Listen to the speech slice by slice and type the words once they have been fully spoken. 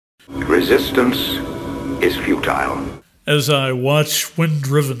Resistance is futile. As I watch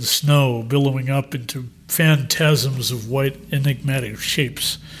wind-driven snow billowing up into phantasms of white enigmatic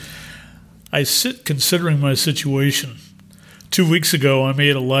shapes, I sit considering my situation. 2 weeks ago, I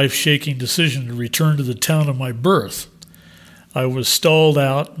made a life-shaking decision to return to the town of my birth. I was stalled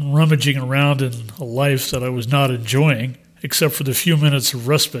out and rummaging around in a life that I was not enjoying, except for the few minutes of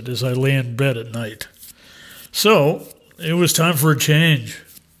respite as I lay in bed at night. So, it was time for a change.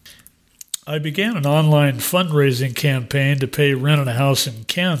 I began an online fundraising campaign to pay rent on a house in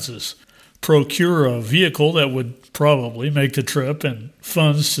Kansas, procure a vehicle that would probably make the trip, and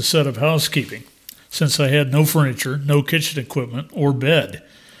funds to set up housekeeping, since I had no furniture, no kitchen equipment, or bed.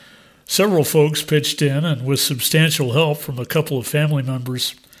 Several folks pitched in, and with substantial help from a couple of family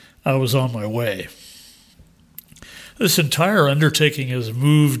members, I was on my way. This entire undertaking has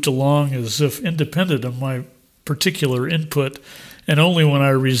moved along as if independent of my particular input, and only when I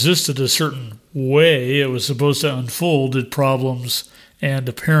resisted a certain way it was supposed to unfold did problems and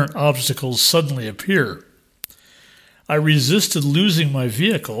apparent obstacles suddenly appear. I resisted losing my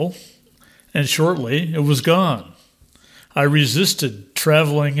vehicle, and shortly it was gone. I resisted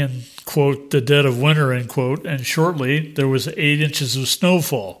traveling in, quote, the dead of winter, end quote, and shortly there was 8 inches of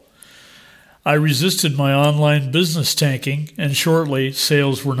snowfall. I resisted my online business tanking, and shortly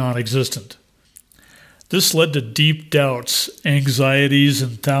sales were non-existent. This led to deep doubts, anxieties,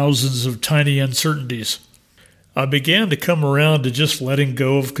 and thousands of tiny uncertainties. I began to come around to just letting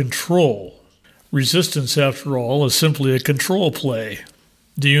go of control. Resistance, after all, is simply a control play.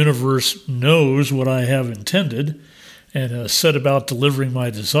 The universe knows what I have intended and has set about delivering my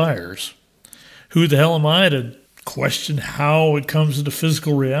desires. Who the hell am I to question how it comes into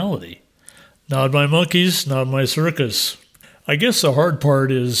physical reality? Not my monkeys, not my circus. I guess the hard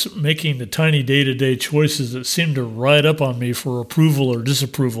part is making the tiny day-to-day choices that seem to ride up on me for approval or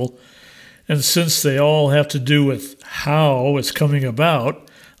disapproval, and since they all have to do with how it's coming about,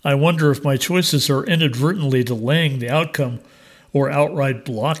 I wonder if my choices are inadvertently delaying the outcome or outright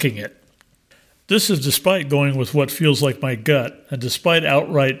blocking it. This is despite going with what feels like my gut, and despite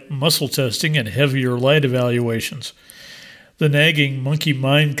outright muscle testing and heavier light evaluations. The nagging monkey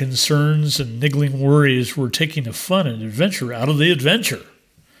mind concerns and niggling worries were taking the fun and adventure out of the adventure.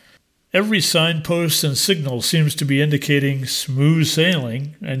 Every signpost and signal seems to be indicating smooth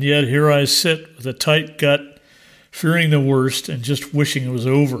sailing, and yet here I sit with a tight gut, fearing the worst and just wishing it was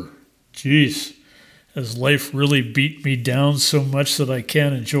over. Jeez, has life really beat me down so much that I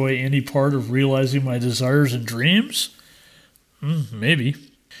can't enjoy any part of realizing my desires and dreams? Maybe.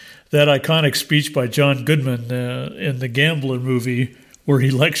 That iconic speech by John Goodman in the Gambler movie where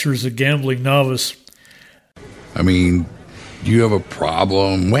he lectures a gambling novice. I mean, do you have a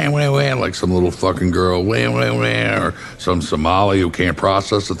problem? Wah, wah, wah, like some little fucking girl, wah, wah, wah, or some Somali who can't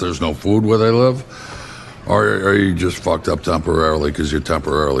process that there's no food where they live? Or are you just fucked up temporarily because you're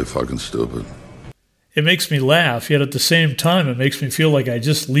temporarily fucking stupid? It makes me laugh, yet at the same time it makes me feel like I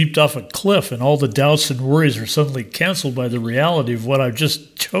just leaped off a cliff and all the doubts and worries are suddenly canceled by the reality of what I've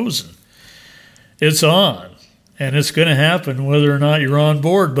just chosen. It's on, and it's going to happen whether or not you're on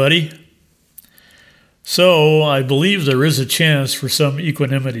board, buddy. So I believe there is a chance for some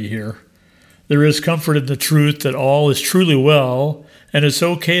equanimity here. There is comfort in the truth that all is truly well, and it's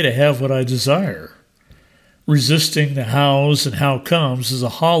okay to have what I desire. Resisting the hows and how comes is a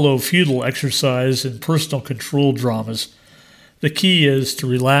hollow, futile exercise in personal control dramas. The key is to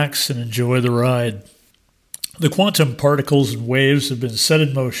relax and enjoy the ride. The quantum particles and waves have been set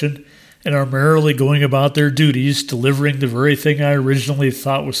in motion and are merrily going about their duties, delivering the very thing I originally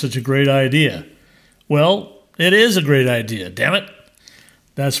thought was such a great idea. Well, it is a great idea, damn it.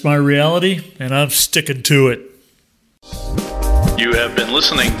 That's my reality, and I'm sticking to it. You have been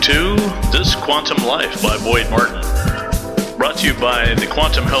listening to This Quantum Life by Boyd Martin. Brought to you by the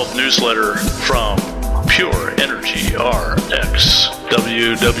Quantum Health Newsletter from Pure Energy RX.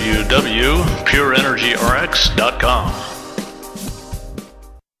 www.pureenergyrx.com.